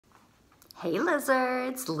Hey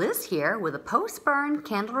lizards, Liz here with a post-burn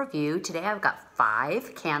candle review. Today I've got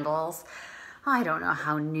 5 candles. I don't know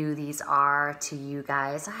how new these are to you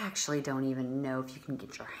guys. I actually don't even know if you can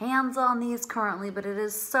get your hands on these currently, but it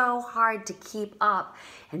is so hard to keep up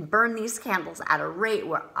and burn these candles at a rate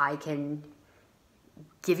where I can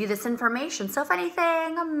give you this information. So if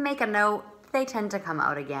anything, make a note. They tend to come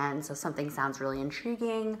out again, so something sounds really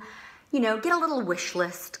intriguing. You know, get a little wish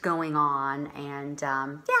list going on and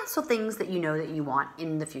yeah, so things that you know that you want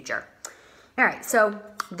in the future. All right, so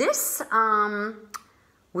this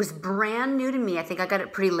was brand new to me. I think I got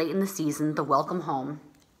it pretty late in the season, the Welcome Home.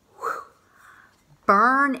 Whew.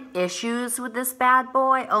 Burn issues with this bad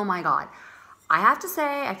boy, oh my God. I have to say,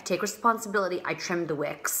 I have to take responsibility. I trimmed the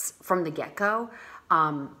wicks from the get-go.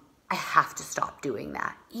 I have to stop doing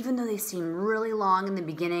that. Even though they seem really long in the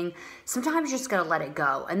beginning, sometimes you just gotta let it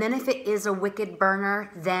go. And then if it is a wicked burner,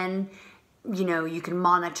 then you know, you can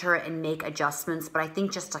monitor it and make adjustments, but I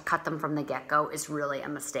think just to cut them from the get-go is really a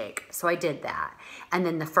mistake. So I did that. And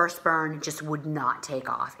then the first burn just would not take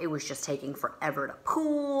off. It was just taking forever to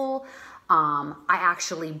cool. I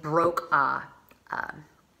actually broke a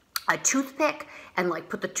toothpick and like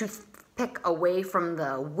put the toothpick away from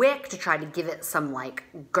the wick to try to give it some like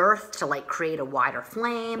girth to like create a wider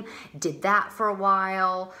flame. Did that for a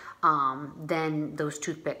while. Then those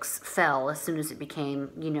toothpicks fell as soon as it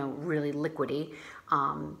became, you know, really liquidy.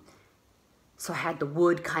 So I had the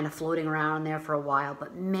wood kind of floating around there for a while,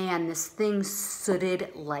 but man, this thing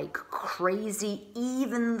sooted like crazy,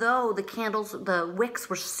 even though the wicks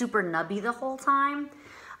were super nubby the whole time.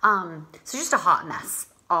 So just a hot mess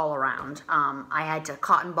all around. I had to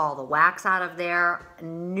cotton ball the wax out of there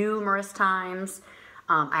numerous times.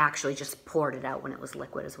 I actually just poured it out when it was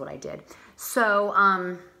liquid is what I did.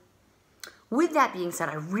 So with that being said,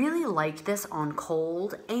 I really liked this on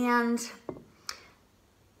cold, and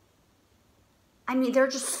I mean, there are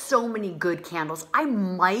just so many good candles. I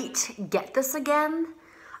might get this again.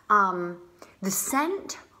 The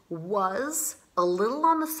scent was a little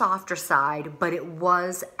on the softer side, but it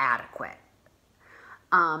was adequate.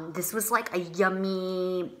 This was like a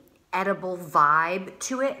yummy, edible vibe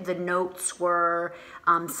to it. The notes were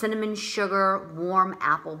cinnamon sugar, warm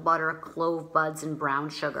apple butter, clove buds, and brown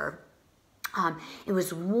sugar. It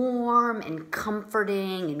was warm and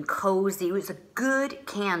comforting and cozy. It was a good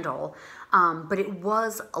candle, but it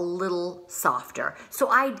was a little softer.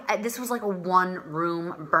 So this was like a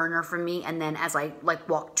 1-room burner for me, and then as I like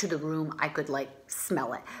walked to the room, I could like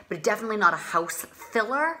smell it. But definitely not a house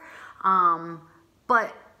filler.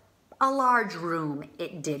 But a large room,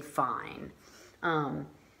 it did fine.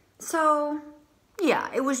 So yeah,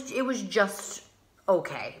 it was just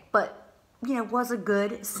okay, but you know, it was a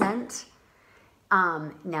good scent.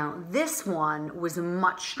 Now this one was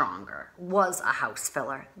much stronger, was a house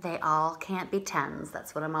filler. They all can't be 10s,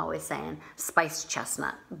 that's what I'm always saying. Spiced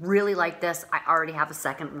chestnut, really like this. I already have a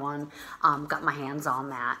second one, got my hands on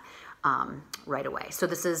that right away. So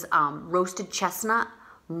this is roasted chestnut,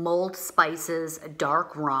 mulled spices,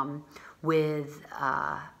 dark rum with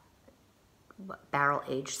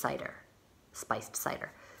barrel-aged cider, spiced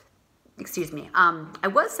cider. Excuse me. I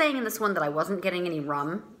was saying in this one that I wasn't getting any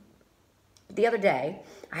rum. The other day,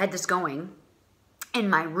 I had this going in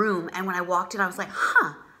my room, and when I walked in, I was like,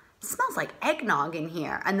 huh, it smells like eggnog in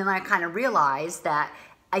here. And then I kind of realized that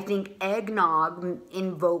I think eggnog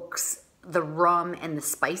invokes the rum and the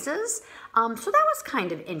spices. So that was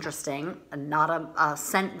kind of interesting, not a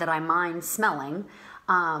scent that I mind smelling.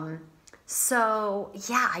 So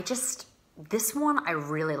yeah, this one I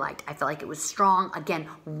really liked. I felt like it was strong, again,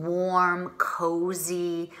 warm,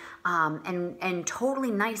 cozy, and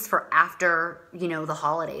totally nice for after, you know, the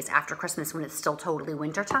holidays, after Christmas when it's still totally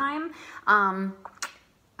wintertime.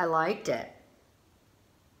 I liked it.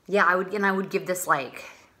 Yeah, I would give this like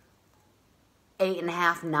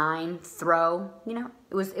 8.5, 9 throw, you know,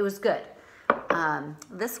 it was good.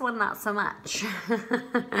 This one, not so much.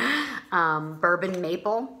 Bourbon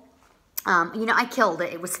maple. You know, I killed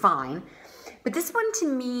it. It was fine. But this one to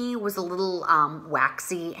me was a little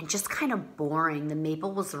waxy and just kind of boring. The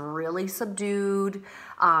maple was really subdued.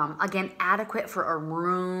 Again, adequate for a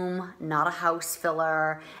room, not a house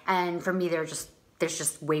filler. And for me, there's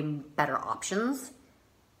just way better options.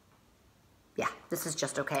 Yeah, this is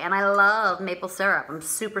just okay. And I love maple syrup. I'm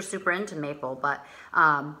super, super into maple, but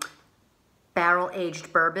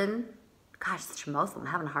barrel-aged bourbon. Gosh, such a mouthful. I'm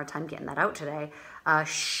having a hard time getting that out today.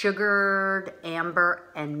 Sugared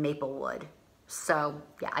amber and maple wood. So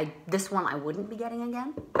yeah, this one I wouldn't be getting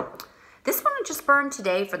again. This one I just burned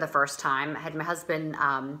today for the first time. I had my husband,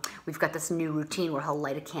 we've got this new routine where he'll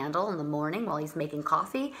light a candle in the morning while he's making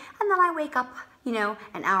coffee, and then I wake up you know,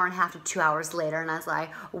 an hour and a half to 2 hours later, and as I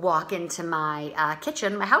walk into my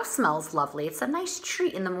kitchen, my house smells lovely. It's a nice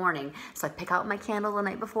treat in the morning. So I pick out my candle the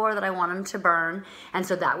night before that I want them to burn, and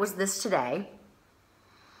so that was this today.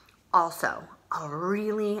 Also, a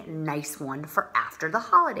really nice one for after the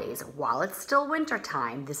holidays. While it's still winter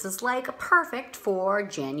time, this is like perfect for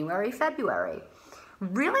January, February.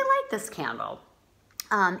 Really like this candle.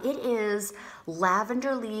 It is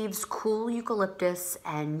lavender leaves, cool eucalyptus,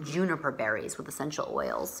 and juniper berries with essential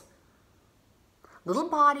oils. Little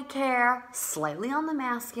body care, slightly on the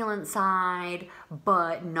masculine side,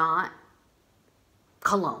 but not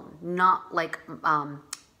cologne, not like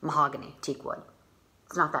mahogany, teak wood.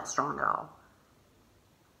 It's not that strong at all.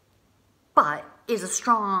 But is a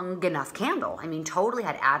strong enough candle. I mean, totally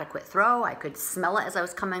had adequate throw. I could smell it as I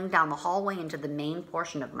was coming down the hallway into the main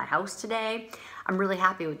portion of my house today. I'm really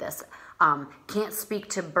happy with this. Can't speak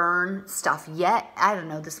to burn stuff yet. I don't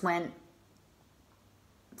know, this went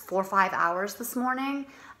 4 or 5 hours this morning.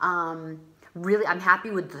 Really, I'm happy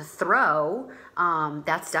with the throw.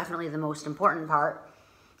 That's definitely the most important part.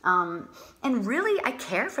 And really, I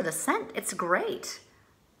care for the scent. It's great.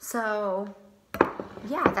 So,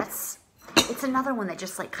 yeah, it's another one that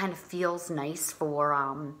just like kind of feels nice for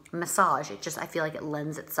massage. I feel like it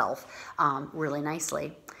lends itself really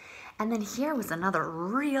nicely. And then here was another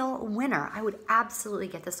real winner. I would absolutely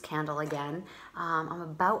get this candle again. I'm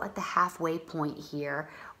about at the halfway point here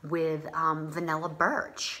with Vanilla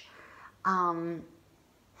Birch.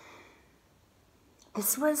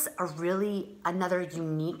 This was another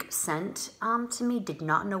unique scent to me. Did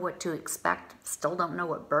not know what to expect. Still don't know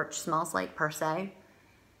what birch smells like per se.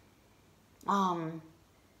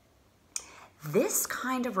 This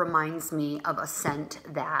kind of reminds me of a scent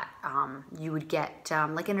that you would get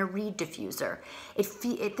like in a reed diffuser.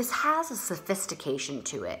 This has a sophistication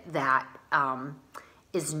to it that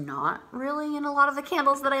is not really in a lot of the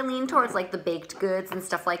candles that I lean towards, like the baked goods and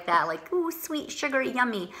stuff like that, like, ooh, sweet, sugary,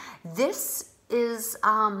 yummy. This is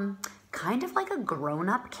kind of like a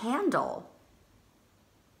grown-up candle.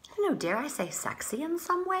 I don't know, dare I say sexy in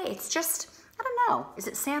some way? It's just, I don't know. Is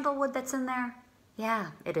it sandalwood that's in there?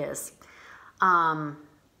 Yeah, it is. I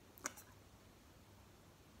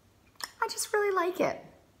just really like it.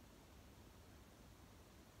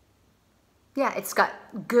 Yeah, it's got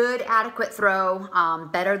good, adequate throw,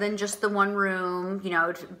 better than just the one room, you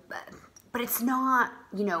know, but it's not,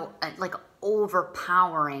 you know, like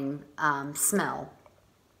overpowering smell.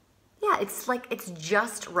 Yeah, it's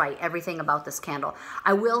just right, everything about this candle.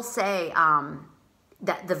 I will say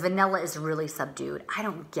that the vanilla is really subdued. I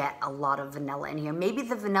don't get a lot of vanilla in here. Maybe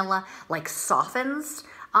the vanilla like softens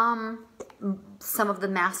some of the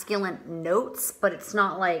masculine notes, but it's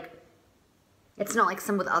not like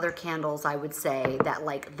some with other candles, I would say, that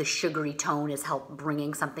like the sugary tone is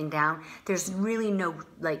bringing something down. There's really no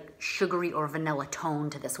like sugary or vanilla tone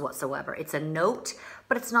to this whatsoever. It's a note,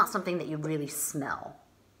 but it's not something that you really smell.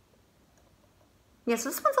 Yeah, so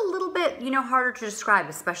this one's a little bit, you know, harder to describe,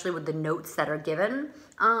 especially with the notes that are given.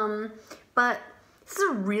 But this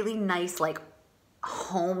is a really nice, like,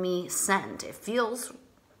 homey scent. It feels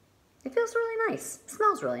really nice. It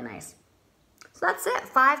smells really nice. So that's it.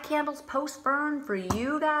 5 candles post-burn for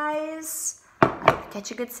you guys.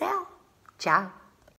 Catch a good sale. Ciao.